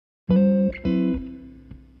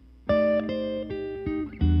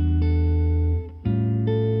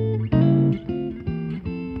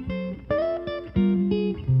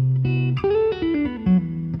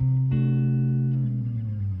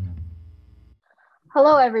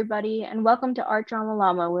Hello, everybody, and welcome to Art Drama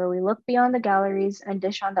Llama, where we look beyond the galleries and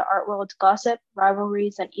dish on the art world's gossip,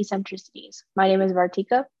 rivalries, and eccentricities. My name is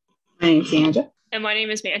Vartika, My name's Sandra. And my name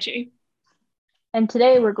is Manchi. and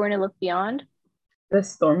today we're going to look beyond. The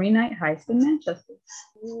Stormy Night Heist in Manchester.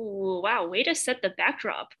 Ooh, wow, way to set the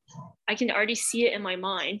backdrop. I can already see it in my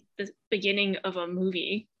mind, the beginning of a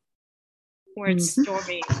movie where it's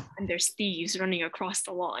storming and there's thieves running across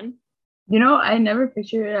the lawn. You know, I never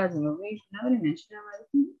pictured it as a movie. Now that I mention it, I'm like,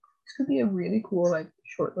 this could be a really cool,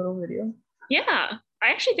 short little video. Yeah,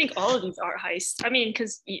 I actually think all of these are heists. I mean,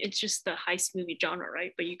 because it's just the heist movie genre,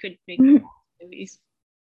 right? But you could make movies.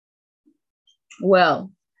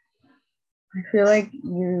 Well, I feel like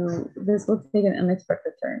this will take an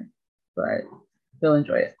unexpected turn, but you'll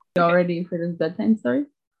enjoy it. You all ready for this bedtime story?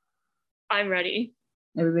 I'm ready.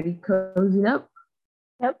 Everybody cozy up?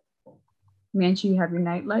 Yep. Manchi, you have your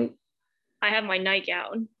nightlight? I have my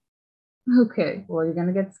nightgown. Okay, well, you're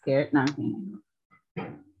gonna get scared. No,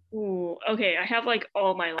 Ooh, okay, I have like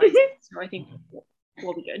all my lights, so I think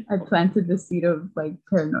we'll be good. I planted the seed of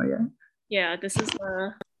paranoia. Yeah, this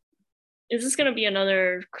is gonna be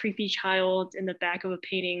another creepy child in the back of a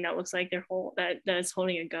painting that looks like that is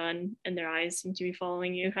holding a gun and their eyes seem to be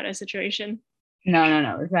following you kind of situation?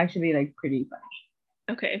 No. It's actually pretty funny.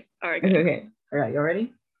 Okay. All right. Good. Okay. All right. You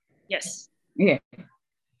ready? Yes. Okay.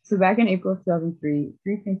 So back in April 2003,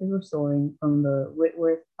 three paintings were stolen from the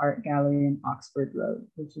Whitworth Art Gallery in Oxford Road,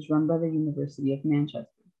 which is run by the University of Manchester.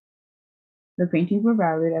 The paintings were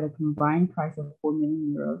valued at a combined price of 4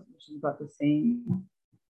 million euros, which is about the same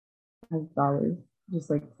as dollars, just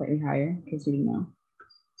slightly higher, in case you didn't know.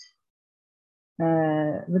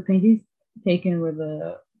 The paintings taken were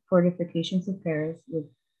the Fortifications of Paris with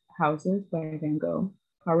Houses by Van Gogh,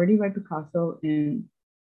 Poverty by Picasso, and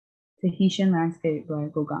Tahitian Landscape by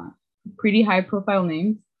Gauguin. Pretty high profile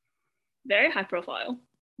names. Very high profile.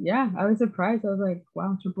 Yeah, I was surprised. I was like,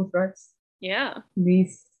 wow, triple threats. Yeah.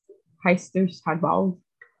 These heisters had balls.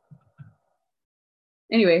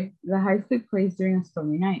 Anyway, the heist took place during a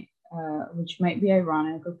stormy night, which might be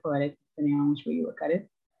ironic or poetic depending on which way you look at it.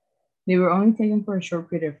 They were only taken for a short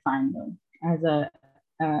period of time, though, as a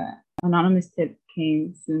anonymous tip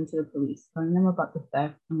came soon to the police, telling them about the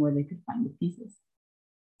theft and where they could find the pieces.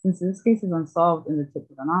 Since this case is unsolved and the tip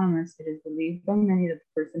is anonymous, it is believed by many that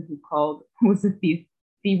the person who called was a thief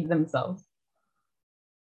themselves.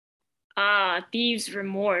 Thieves'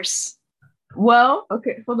 remorse. Well,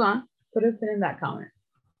 okay, hold on. Put a pin in that comment.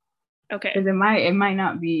 Okay. Because it might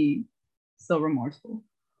not be so remorseful.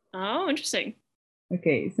 Oh, interesting.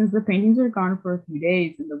 Okay, since the paintings were gone for a few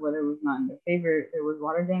days and the weather was not in their favor, there was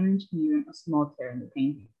water damage and even a small tear in the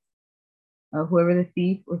painting. Whoever the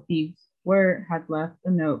thief or thieves were had left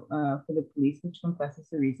a note for the police, which confesses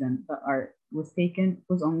the reason the art was taken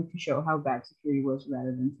was only to show how bad security was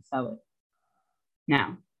rather than to sell it.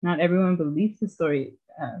 Now, not everyone believes the story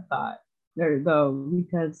though,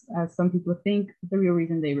 because as some people think, the real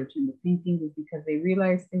reason they returned the paintings is because they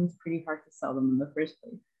realized it was pretty hard to sell them in the first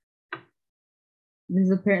place. This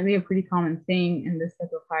is apparently a pretty common thing, and this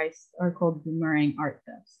type of heists are called boomerang art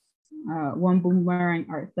thefts. One boomerang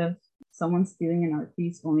art theft, someone stealing an art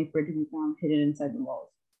piece only for it to be found hidden inside the walls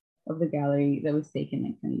of the gallery that was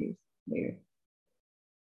taken 20 years later.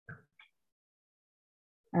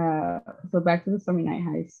 So back to the Stormy Night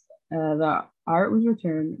heist. The art was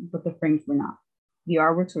returned, but the frames were not. The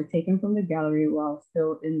artworks were taken from the gallery while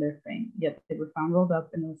still in their frame, yet they were found rolled up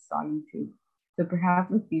in a soggy tube. So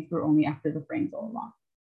perhaps the thieves were only after the frames all along.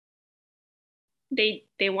 They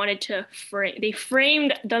wanted to they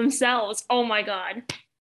framed themselves. Oh my god.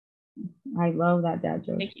 I love that dad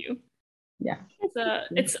joke. Thank you. Yeah.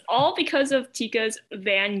 It's all because of Tika's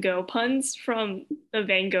Van Gogh puns from the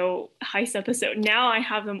Van Gogh heist episode. Now I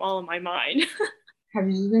have them all in my mind. Have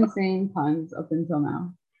you been saying puns up until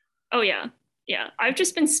now? Oh yeah. Yeah. I've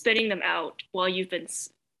just been spitting them out while you've been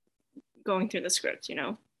going through the script, you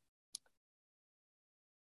know?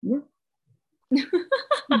 Yeah.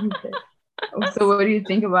 Okay. So what do you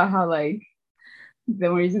think about how the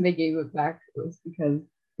only reason they gave it back was because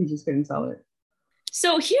they just couldn't sell it?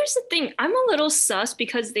 So here's the thing. I'm a little sus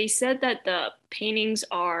because they said that the paintings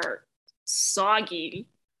are soggy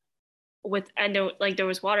and there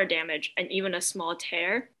was water damage and even a small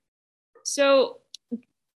tear. So,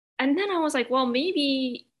 and then I was like, well,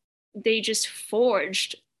 maybe they just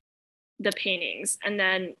forged the paintings and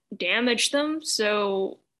then damaged them.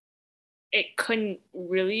 So it couldn't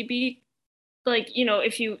really be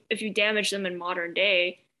if you damage them in modern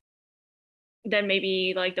day, then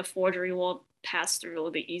maybe the forgery will pass through a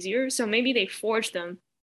little bit easier. So maybe they forged them,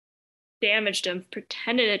 damaged them,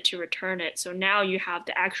 pretended it to return it. So now you have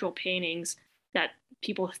the actual paintings that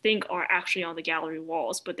people think are actually on the gallery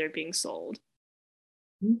walls, but they're being sold.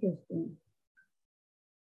 Interesting.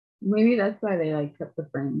 Maybe that's why they like kept the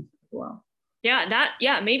frames as well.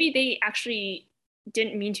 Yeah, maybe they actually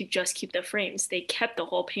didn't mean to just keep the frames. They kept the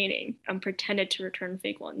whole painting and pretended to return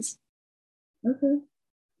fake ones. Okay.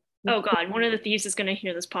 Oh God, one of the thieves is gonna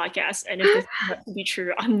hear this podcast, and if this has to be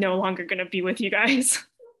true, I'm no longer gonna be with you guys.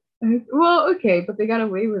 Well, okay, but they got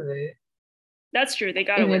away with it. That's true. They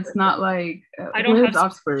got and away. it's not like I don't where have is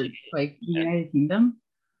Oxford, like the United Kingdom?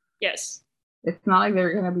 Yes. It's not like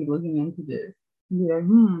they're gonna be looking into this. Be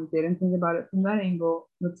like, they didn't think about it from that angle.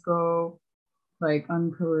 Let's go, like,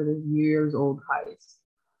 uncover this years old heist.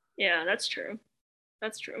 Yeah, that's true.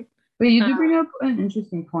 That's true. But you do bring up an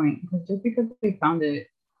interesting point, because just because they found it,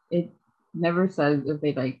 it never says if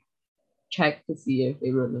they like check to see if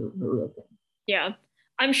they were the real thing. Yeah,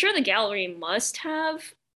 I'm sure the gallery must have,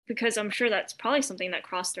 because I'm sure that's probably something that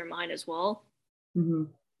crossed their mind as well. Mm-hmm.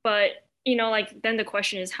 But you know, like then the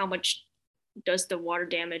question is, how much does the water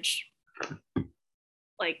damage,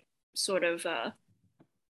 like, sort of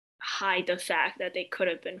hide the fact that they could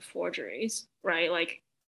have been forgeries, right? Like,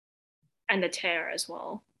 and the tear as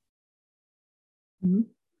well. Mm-hmm.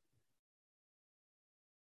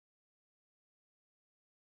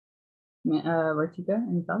 Vartika,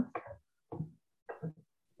 any thoughts?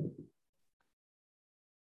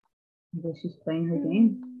 I guess she's playing her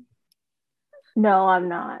game. No, I'm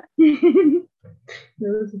not. That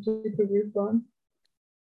was such a quick response.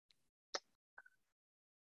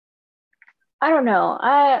 I don't know.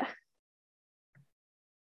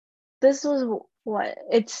 This was what?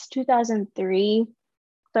 It's 2003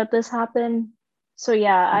 that this happened. So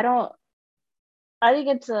yeah, I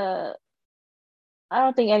think I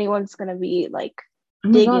don't think anyone's gonna be like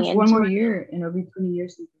digging into one more it. year and it'll be 20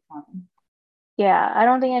 years since it happened. Yeah, I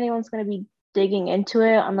don't think anyone's gonna be digging into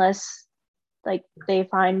it unless like they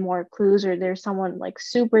find more clues or there's someone like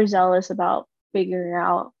super zealous about figuring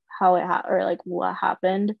out how it or like what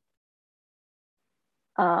happened.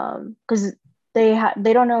 Because they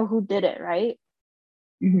don't know who did it, right?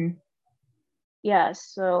 Mm-hmm. Yeah,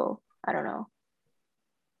 so I don't know.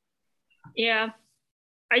 Yeah,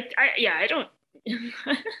 I don't.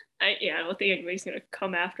 I don't think anybody's gonna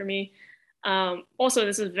come after me. Also,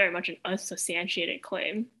 this is very much an unsubstantiated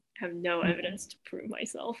claim. I have no evidence to prove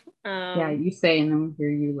myself. Yeah, you say, and then we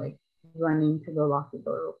hear you like running to go lock the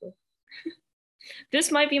door real quick.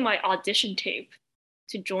 This might be my audition tape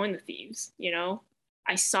to join the thieves. You know,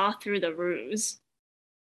 I saw through the ruse.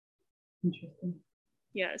 Interesting.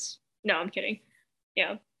 Yes. No, I'm kidding.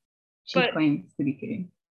 Yeah. She claims to be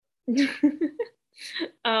kidding.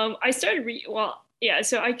 I started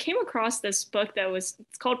so I came across this book it's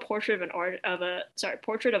called Portrait of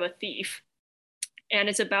a Thief, and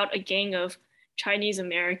it's about a gang of Chinese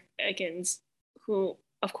Americans who,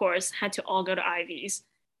 of course, had to all go to Ivy's,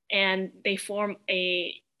 and they form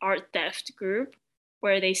a art theft group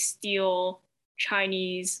where they steal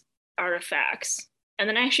Chinese artifacts, and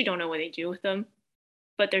then I actually don't know what they do with them,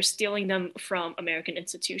 but they're stealing them from American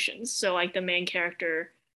institutions. So like the main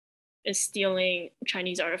character is stealing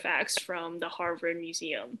Chinese artifacts from the Harvard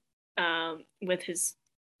Museum with his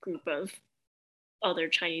group of other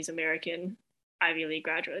Chinese American Ivy League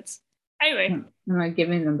graduates. Anyway. Am I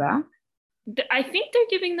giving them back? I think they're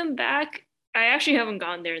giving them back. I actually haven't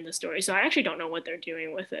gone there in the story, so I actually don't know what they're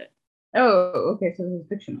doing with it. Oh, okay, so this is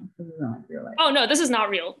fictional. This is not real life. Oh, no, this is not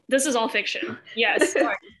real. This is all fiction. Yes,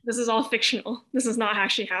 sorry. This is all fictional. This is not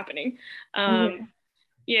actually happening.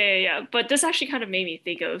 Yeah. But this actually kind of made me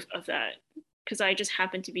think of that because I just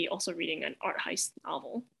happened to be also reading an art heist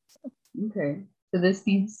novel. Okay. So this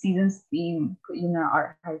season's theme put you in an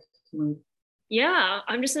art heist mood. Yeah,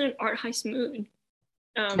 I'm just in an art heist mood.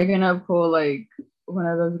 You're gonna pull like one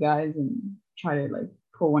of those guys and try to like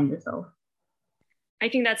pull one yourself. I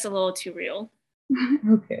think that's a little too real.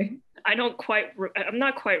 Okay. I'm not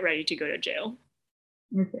quite ready to go to jail.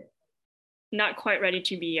 Okay. Not quite ready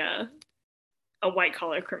to be a white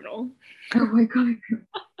collar criminal. A white collar criminal.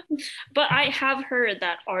 But I have heard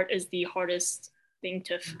that art is the hardest thing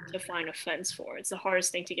to find offense for. It's the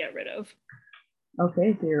hardest thing to get rid of.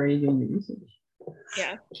 Okay, so you're already doing the research.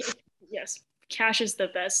 Yeah. Yes. Cash is the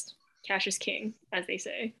best. Cash is king, as they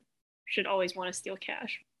say. Should always want to steal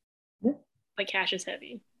cash. Yeah. But cash is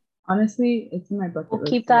heavy. Honestly, it's in my bucket list.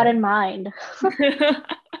 We'll keep that in mind.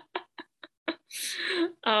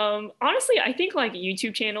 Honestly, I think like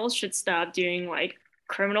YouTube channels should stop doing like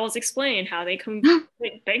criminals explain how they commit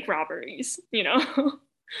bank robberies, you know,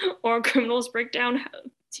 or criminals break down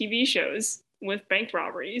TV shows with bank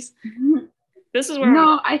robberies. This is where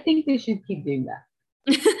I think they should keep doing that.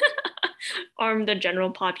 arm the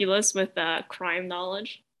general populace with crime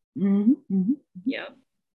knowledge. Mm-hmm, mm-hmm. Yeah.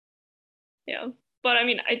 Yeah. But I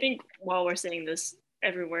mean, I think while we're saying this,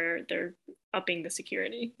 everywhere they're upping the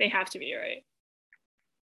security. They have to be, right?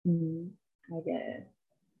 I get it.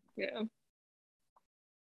 Yeah.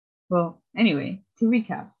 Well, anyway, to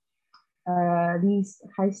recap, these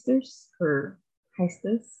heisters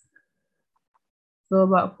stole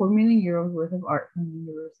about 4 million euros worth of art from the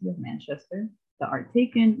University of Manchester. The art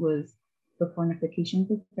taken was The Fornifications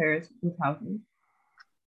of Paris with Houses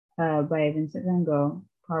by Vincent van Gogh,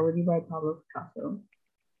 Poverty by Pablo Picasso,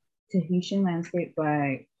 Tahitian Landscape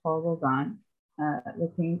by Paul Gauguin.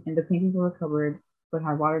 The paintings were recovered but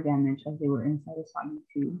had water damage as they were inside a soggy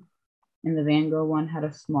tube. And the Van Gogh one had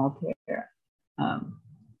a small tear.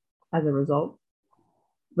 As a result,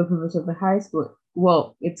 the purpose of the heist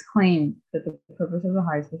it's claimed that the purpose of the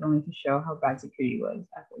heist was only to show how bad security was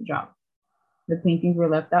at their job. The paintings were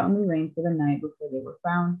left out in the rain for the night before they were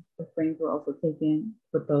found. The frames were also taken,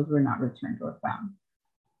 but those were not returned or found.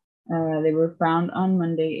 They were found on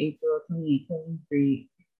Monday, April 28, 2003,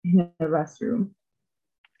 in a restroom.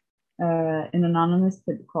 An anonymous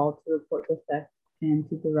tip called to report the theft and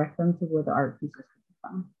to direct them to where the art pieces could be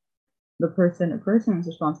found. A person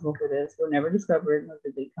responsible for this were never discovered, nor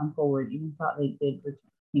did they come forward, even thought they did return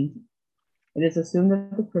the painting. It is assumed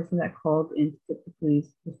that the person that called in to tip the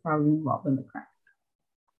police was probably involved in the crime.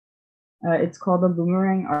 It's called a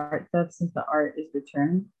boomerang art theft since the art is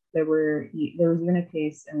returned. There was even a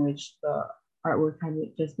case in which the artwork had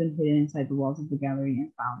just been hidden inside the walls of the gallery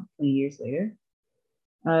and found 20 years later.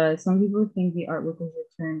 Some people think the artwork was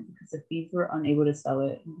returned because the thieves were unable to sell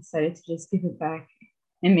it and decided to just give it back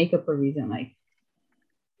and make up a reason, like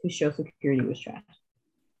to show security was trash.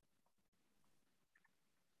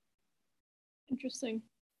 Interesting.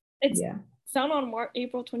 It's found on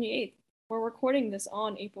April 28th. We're recording this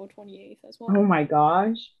on April 28th as well. Oh my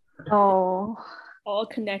gosh. Oh. All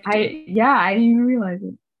connected. I didn't even realize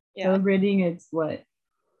it. Yeah. Celebrating its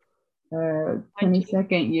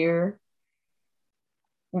 22nd year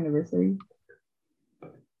anniversary.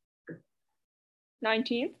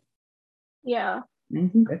 19th? Yeah.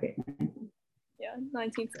 19th? Okay. 19th. Yeah,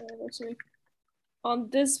 19th anniversary. On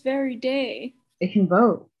this very day. It can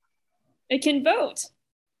vote. It can vote.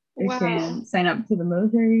 It can sign up to the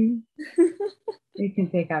military. It can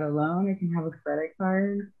take out a loan. It can have a credit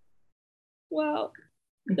card. Wow.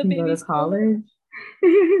 It can go to college.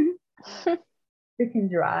 It can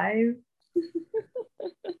drive.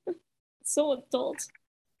 So adult.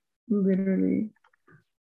 Literally.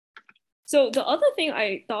 So the other thing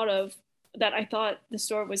I thought of that I thought the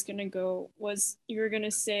story was going to go was you were going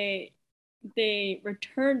to say they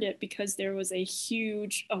returned it because there was a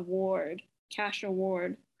huge award, cash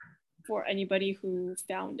award for anybody who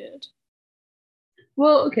found it.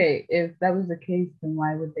 Well, okay, if that was the case, then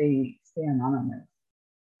why would they stay anonymous?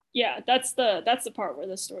 Yeah, that's the part where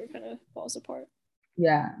the story kind of falls apart.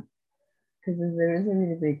 Yeah, because if there is a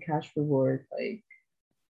really big cash reward, like,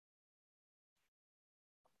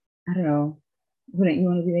 I don't know, wouldn't you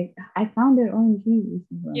want to be like, I found it, OMG?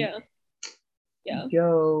 Yeah. Yeah.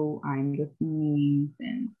 Joe, I'm the thief,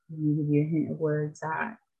 and you give you a hint of where it's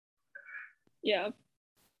at. Yeah.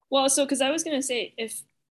 Well, so because I was gonna say if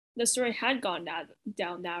the story had gone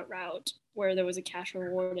down that route where there was a cash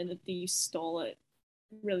reward and the thieves stole it,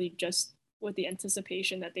 really just with the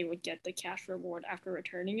anticipation that they would get the cash reward after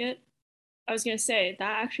returning it, I was gonna say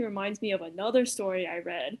that actually reminds me of another story I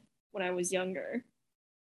read when I was younger,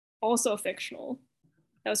 also fictional.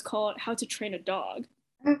 That was called How to Train a Dog.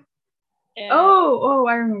 And, oh,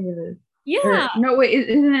 I remember this. Yeah. No, wait,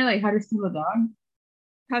 isn't it like How to Steal a Dog?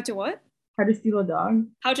 How to what? How to Steal a Dog?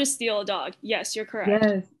 How to Steal a Dog. Yes, you're correct.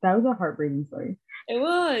 Yes, that was a heartbreaking story. It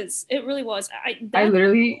was. It really was. I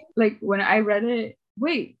literally, like, when I read it,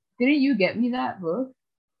 wait, didn't you get me that book?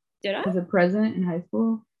 Did I? As a present in high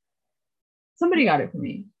school? Somebody got it for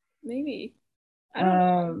me. Maybe. I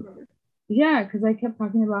don't know. Yeah, because I kept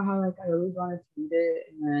talking about how, like, I always wanted to read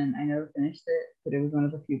it, and then I never finished it, but it was one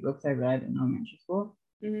of the few books I read in elementary school.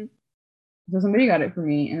 Mm-hmm. So somebody got it for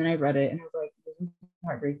me, and then I read it, and I was like, this is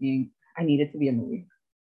heartbreaking. I need it to be a movie.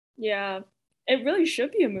 Yeah, it really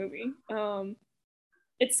should be a movie.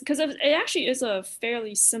 It's because it actually is a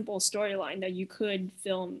fairly simple storyline that you could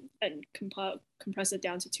film and compress it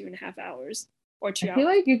down to 2.5 hours or 2 hours. I feel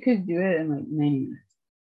like you could do it in like 90 minutes.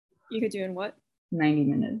 You could do in what? 90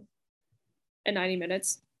 minutes. In 90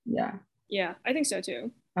 minutes? Yeah. Yeah, I think so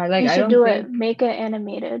too. You should do it. Make it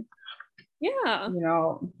animated. Yeah. You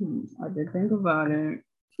know, I did think about it.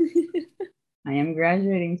 I am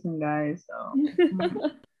graduating soon, guys, so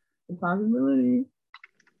it's a possibility.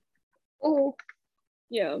 Oh.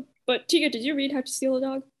 Yeah, But Tika, did you read How to Steal a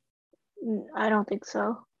Dog? I don't think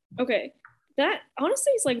so. Okay. That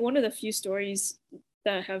honestly is like one of the few stories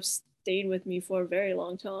that have stayed with me for a very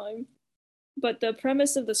long time. But the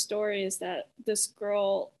premise of the story is that this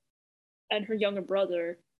girl and her younger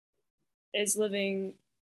brother is living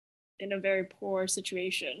in a very poor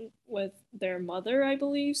situation with their mother, I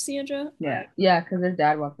believe, Sandra. Yeah, yeah, because their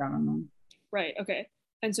dad walked out on them. Right, okay.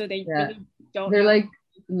 And so they Yeah. really don't They're have, like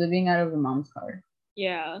living out of the mom's car.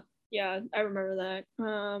 yeah, I remember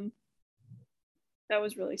that. That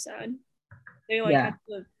was really sad. They like Yeah. had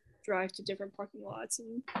to drive to different parking lots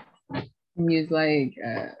and use like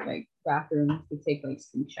bathrooms to take like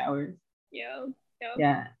some showers. yeah.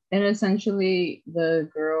 Yeah. And essentially the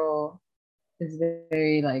girl is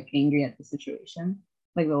very like angry at the situation,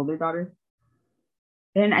 like the older daughter.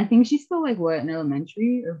 And I think she's still like what, in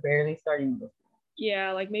elementary or barely starting middle school.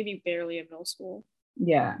 Yeah, like maybe barely in middle school.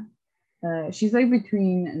 Yeah. She's like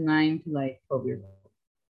between 9 to like 12 years old.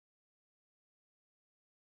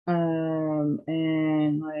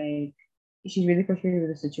 And like she's really frustrated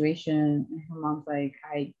with the situation, and her mom's like,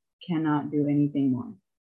 I cannot do anything more.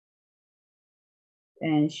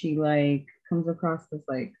 And she like comes across this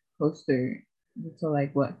like poster, so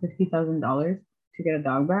like what, $50,000 to get a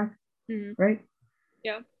dog back, right?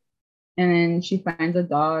 Yeah. And then she finds a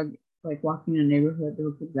dog like walking in a neighborhood that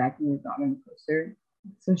looks exactly like the dog in the poster.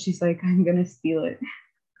 So she's like, I'm gonna steal it.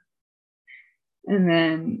 And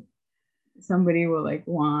then somebody will like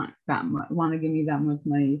want to give me that much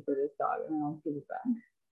money for this dog, and I'll give it back.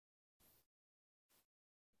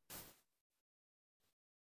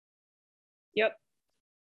 Yep.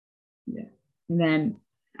 Yeah. And then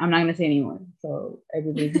I'm not gonna say anymore, so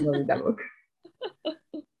everybody can go read that book.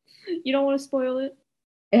 You don't want to spoil it?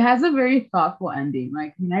 It has a very thoughtful ending.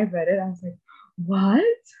 Like when I read it, I was like, what?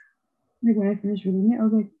 Like when I finished reading it, I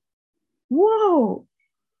was like, whoa.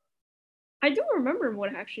 I don't remember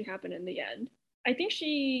what actually happened in the end. I think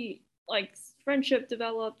she like friendship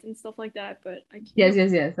developed and stuff like that, but I can't. Yes.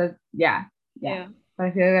 That's, yeah. Yeah. But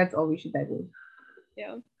I feel like that's all we should dive in.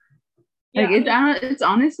 Yeah. Like it's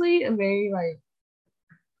honestly a very like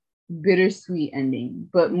bittersweet ending,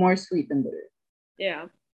 but more sweet than bitter. Yeah.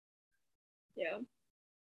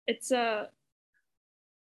 It's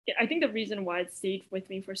I think the reason why it stayed with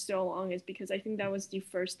me for so long is because I think that was the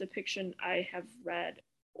first depiction I have read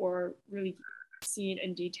or really seen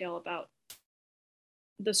in detail about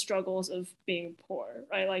the struggles of being poor,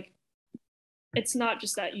 right? Like it's not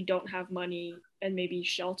just that you don't have money and maybe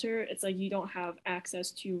shelter, it's like you don't have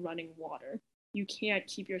access to running water. You can't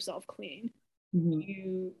keep yourself clean. Mm-hmm.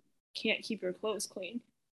 You can't keep your clothes clean.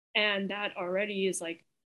 And that already is like,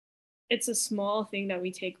 it's a small thing that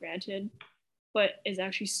we take granted, but is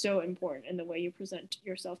actually so important in the way you present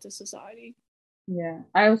yourself to society. Yeah.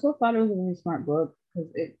 I also thought it was a really smart book because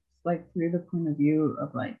it's like through the point of view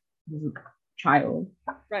of like this child.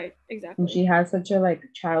 Right, exactly. And she has such a like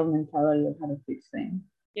child mentality of how to fix things.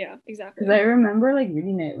 Yeah, exactly. Because I remember like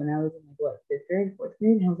reading it when I was in like what, 5th grade, 4th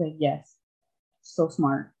grade, and I was like, yes, so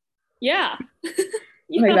smart. Yeah.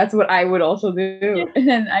 Like that's what I would also do. Yeah. And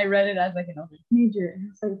then I read it as like an older teenager, and I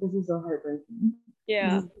was like, this is so heartbreaking.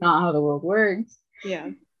 Yeah. This is not how the world works. Yeah.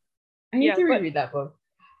 I need to reread that book.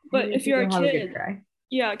 But if you're a kid,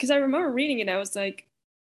 yeah, because I remember reading it, I was like,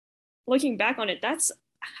 looking back on it, that's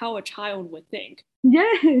how a child would think.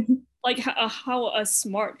 Yes. Like how a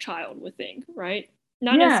smart child would think, right?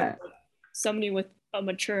 Not necessarily somebody with a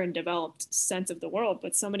mature and developed sense of the world,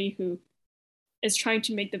 but somebody who is trying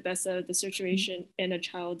to make the best out of the situation in a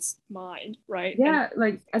child's mind, right? Yeah, and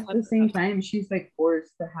like at the same time, she's like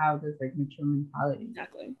forced to have this like mature mentality.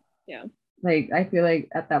 Exactly. Yeah. Like I feel like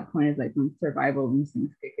at that point is like when survival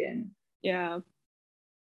instincts kick in. Yeah.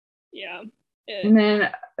 And then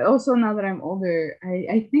also now that I'm older,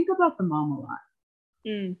 I think about the mom a lot.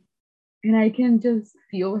 And I can just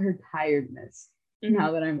feel her tiredness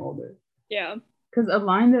now that I'm older. Yeah. Because a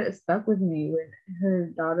line that stuck with me when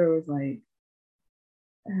her daughter was like,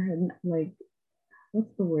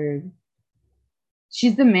 what's the word?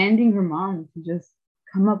 She's demanding her mom to just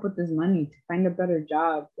come up with this money to find a better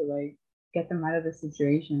job to like get them out of the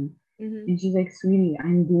situation. And she's like, sweetie,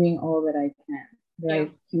 I'm doing all that I can, that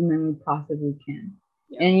I humanly possibly can.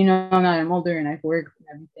 Yeah. And you know, now I'm older and I've worked and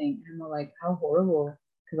everything. And I'm like, how horrible.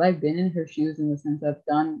 Because I've been in her shoes in the sense I've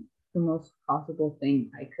done the most possible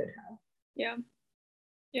thing I could have.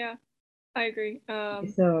 Yeah, I agree.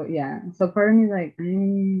 So yeah, so part of me like,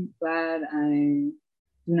 I'm glad I do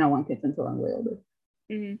not want kids until I'm way older.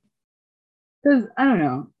 Because I don't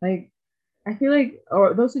know, like I feel like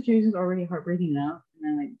those situations are already heartbreaking enough, and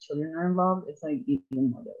then like children are involved, it's like even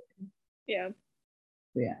more devastating. Yeah.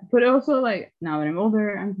 But yeah, but also like now that I'm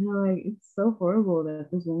older, I'm kind of like it's so horrible that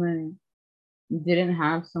this woman didn't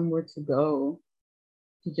have somewhere to go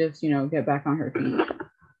to just get back on her feet.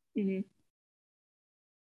 Hmm.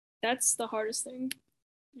 That's the hardest thing.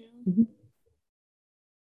 Yeah. Mm-hmm.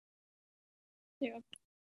 Yeah.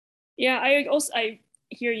 Yeah, I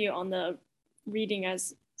hear you on the reading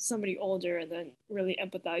as somebody older and then really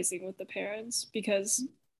empathizing with the parents because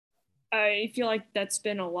I feel like that's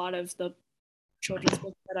been a lot of the children's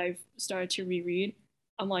books that I've started to reread.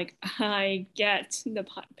 I'm like, I get the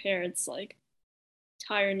parents like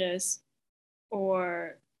tiredness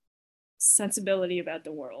or sensibility about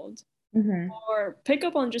the world, Mm-hmm. or pick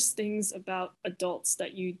up on just things about adults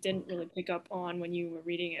that you didn't really pick up on when you were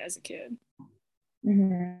reading it as a kid.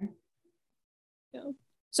 Mm-hmm. Yeah.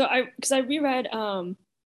 So because I reread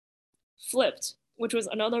Flipped, which was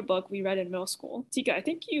another book we read in middle school. Tika, I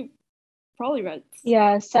think you probably read Flipped.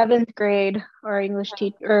 Yeah, seventh grade, our English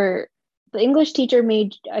teacher, or the English teacher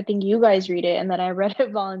made, I think you guys read it, and then I read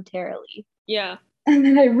it voluntarily. Yeah. And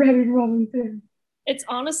then I read it wrong too. It's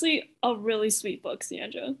honestly a really sweet book,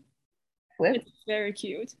 Sianja. Flip. It's very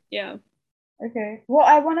cute. Yeah. Okay. Well,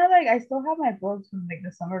 I wanna I still have my books from like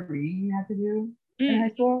the summer reading you had to do in high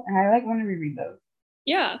school, and I want to reread those.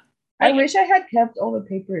 Yeah. I Like, wish I had kept all the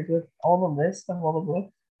papers with all the lists of all the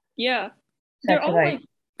books. yeah. So I They're could all like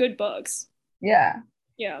good books. yeah.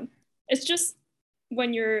 Yeah. It's just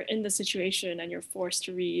when you're in the situation and you're forced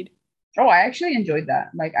to read. Oh, I actually enjoyed that.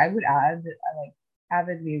 Like I would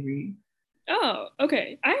avidly read. Oh,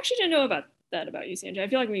 okay. I actually didn't know about that about you, Sanja. I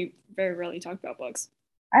feel like we very rarely talk about books.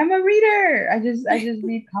 I'm a reader. I just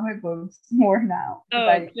read comic books more now.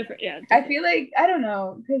 Oh, different. Yeah, I different. feel like I don't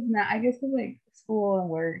know because now I guess with like school and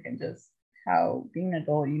work and just how being an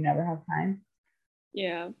adult you never have time.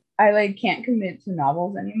 Yeah. I can't commit to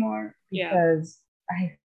novels anymore Yeah. because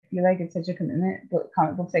I feel like it's such a commitment. But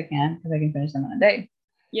comic books I can because I can finish them in a day.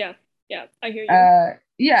 Yeah. Yeah. I hear you.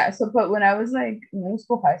 Yeah. So, but when I was like middle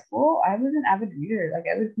school, high school, I was an avid reader. Like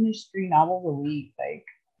I would finish 3 novels a week. Like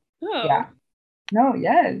Oh. yeah. No.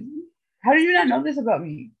 Yes. How did you not know this about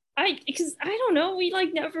me? Because I don't know, we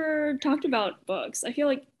like never talked about books. I feel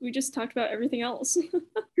like we just talked about everything else.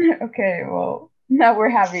 Okay. Well, now we're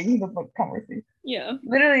having the book conversation. Yeah.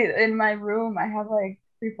 Literally in my room, I have like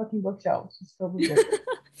 3 fucking bookshelves just filled with books.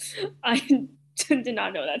 I did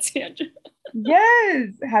not know that, Sandra. Yes.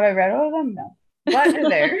 Have I read all of them? No. But they're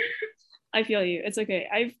there. I feel you. It's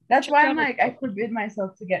okay. That's why I'm like, I forbid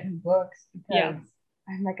myself to get new books because Yeah.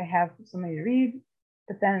 I'm like, I have so many to read,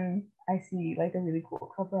 but then I see like a really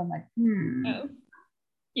cool cover. I'm like, Oh.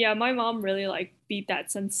 Yeah, my mom really like beat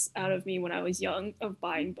that sense out of me when I was young of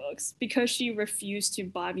buying books because she refused to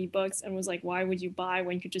buy me books and was like, why would you buy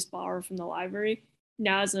when you could just borrow from the library?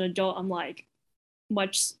 Now as an adult, I'm like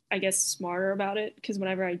much, I guess, smarter about it because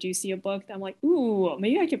whenever I do see a book, I'm like, ooh,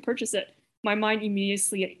 maybe I could purchase it. My mind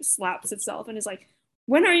immediately slaps itself and is like,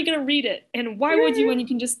 when are you gonna read it? And why would you when you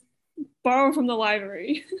can just borrow from the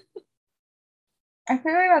library? I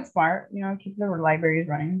feel like that's smart. Keep the libraries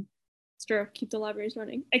running. It's true. Keep the libraries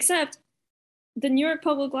running. Except the New York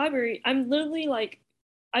Public Library, I'm literally like,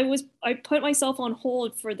 I put myself on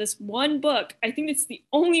hold for this one book. I think it's the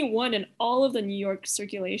only one in all of the New York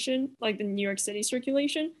circulation, like the New York City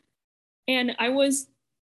circulation. And I was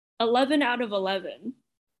 11 out of 11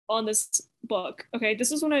 on this book. Okay,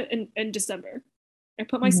 this was when in December. I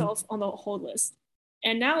put myself on the hold list.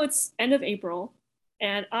 And now it's end of April,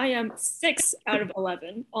 and I am 6 out of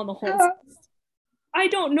 11 on the hold list. I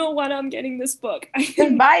don't know when I'm getting this book.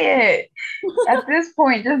 Just buy it. At this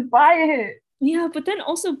point, just buy it. Yeah, but then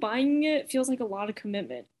also buying it feels like a lot of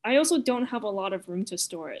commitment. I also don't have a lot of room to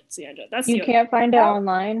store it, Sandra. You can't find it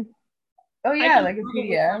online. Oh yeah, like a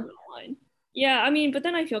PDF. Online. Yeah, I mean, but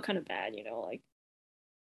then I feel kind of bad, like.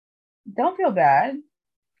 Don't feel bad.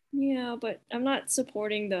 Yeah, but I'm not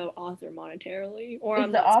supporting the author monetarily, or Is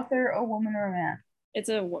I'm the author a woman or a man? It's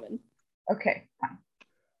a woman. Okay, fine.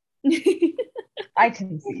 I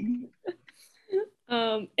can see.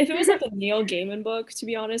 If it was like a Neil Gaiman book, to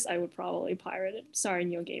be honest, I would probably pirate it. Sorry,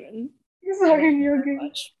 Neil Gaiman. Sorry, Neil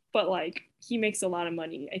Gaiman. But like, he makes a lot of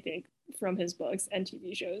money, I think, from his books and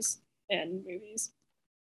TV shows and movies.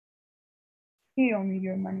 He don't need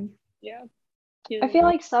your money. Yeah. I feel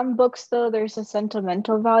like some books though, there's a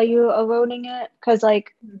sentimental value of owning it because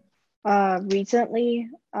like recently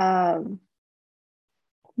my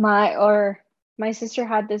sister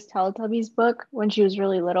had this Teletubbies book when she was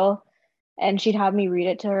really little, and she'd have me read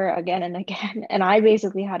it to her again and again, and I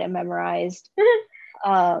basically had it memorized.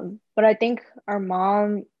 But I think our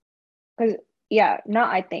mom,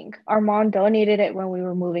 our mom donated it when we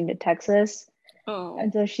were moving to Texas, Oh.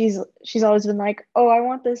 And so she's always been like, oh, I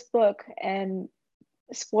want this book. And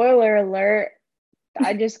spoiler alert,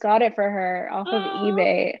 I just got it for her off of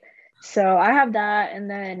eBay. So I have that. And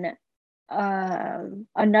then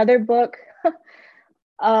another book.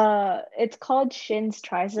 It's called Shin's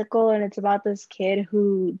Tricycle, and it's about this kid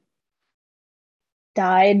who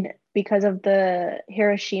died because of the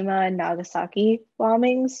Hiroshima and Nagasaki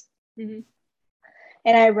bombings. Mm-hmm.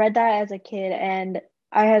 And I read that as a kid, and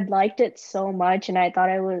I had liked it so much, and I thought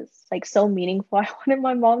it was like so meaningful. I wanted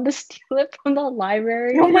my mom to steal it from the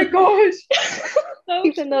library. Oh my gosh.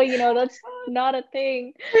 Even though, you know, that's not a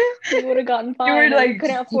thing. We would have gotten fined. You were like,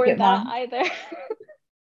 couldn't "Just keep afford it, that Mom." either.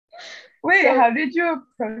 Wait, So- how did you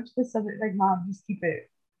approach the subject? Like, Mom, just keep it.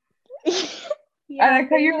 Yeah, I like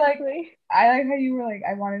how you're like, basically. I like how you were like,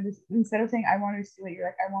 I wanted to, instead of saying I wanted to steal it, you're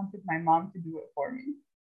like, I wanted my mom to do it for me.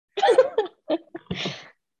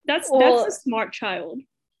 That's Well- a smart child.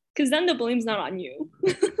 Because then the blame's not on you.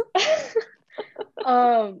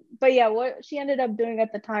 But yeah, what she ended up doing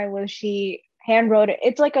at the time was she hand wrote it.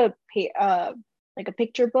 It's like a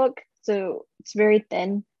picture book, so it's very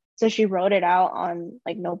thin. So she wrote it out on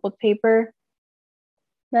like notebook paper.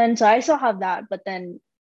 Then so I still have that, but then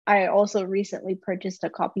I also recently purchased a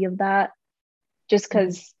copy of that just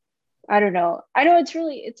because I don't know. I know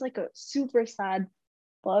it's like a super sad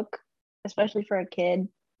book, especially for a kid,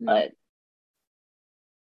 but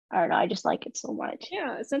I don't know. I just like it so much.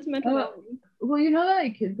 Yeah, it's sentimental value. Well, you know that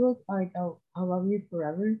like kids book, like I'll love you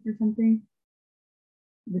forever or something.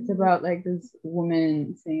 It's about like this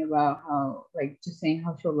woman saying about how like just saying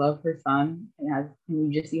how she'll love her son and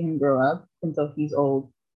you just see him grow up until he's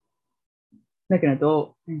old, like an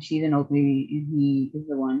adult, and she's an old lady, and he is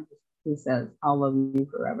the one who says, "I'll love you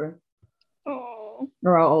forever," Oh,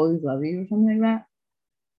 or "I'll always love you," or something like that.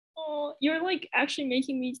 oh, you're like actually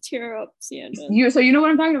making me tear up, Sienna. So you know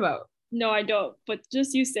what I'm talking about. No, I don't. But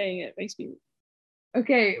just you saying it makes me.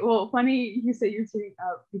 Okay, well, funny you say you're tearing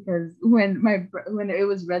up because when it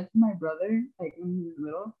was read to my brother, like when he was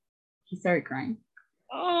little, he started crying.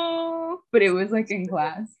 Oh. But it was like in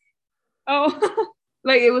class. Oh.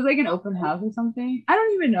 Like it was like an open house or something. I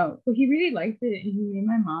don't even know. But he really liked it, and he made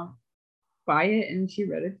my mom buy it, and she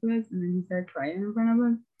read it to us, and then he started crying in front of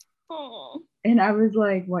us. Oh. And I was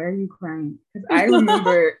like, "Why are you crying?" Because I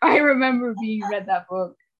remember being read that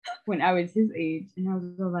book when I was his age, and I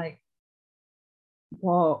was like,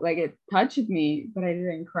 "Whoa!" Like it touched me, but I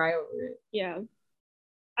didn't cry over it. Yeah.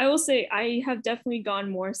 I will say I have definitely gone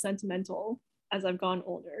more sentimental as I've gone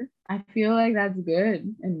older. I feel like that's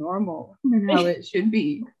good and normal and how it should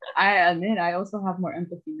be. I admit I also have more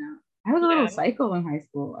empathy now. I was a little psycho in high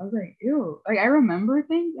school. I was like, ew. Like I remember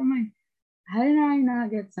things. I'm like, how did I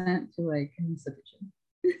not get sent to like an institution?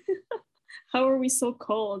 How are we so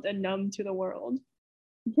cold and numb to the world?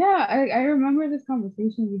 Yeah, I remember this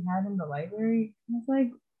conversation we had in the library. I was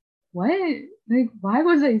like, what? Like, why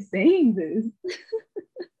was I saying this?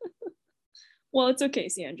 Well, it's okay,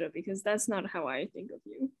 Sandra, because that's not how I think of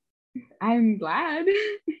you. I'm glad.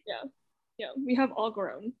 Yeah, we have all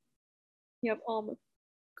grown. We have all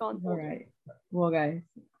gone All older. right. Well, guys,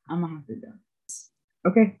 I'm gonna have to go.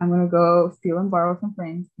 Okay, I'm gonna go steal and borrow some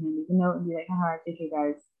frames and then leave a note and be like, haha, take you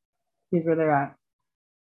guys. Here's where they're at.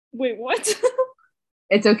 Wait, what?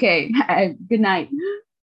 It's okay. Good night.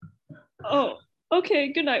 Oh,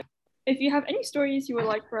 okay, good night. If you have any stories you would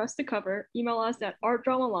like for us to cover, email us at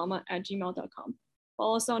artdramalama@gmail.com.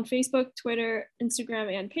 Follow us on Facebook, Twitter,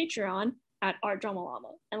 Instagram, and Patreon at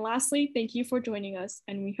artdramalama. And lastly, thank you for joining us,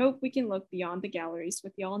 and we hope we can look beyond the galleries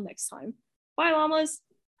with y'all next time. Bye, llamas!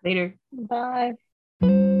 Later. Bye.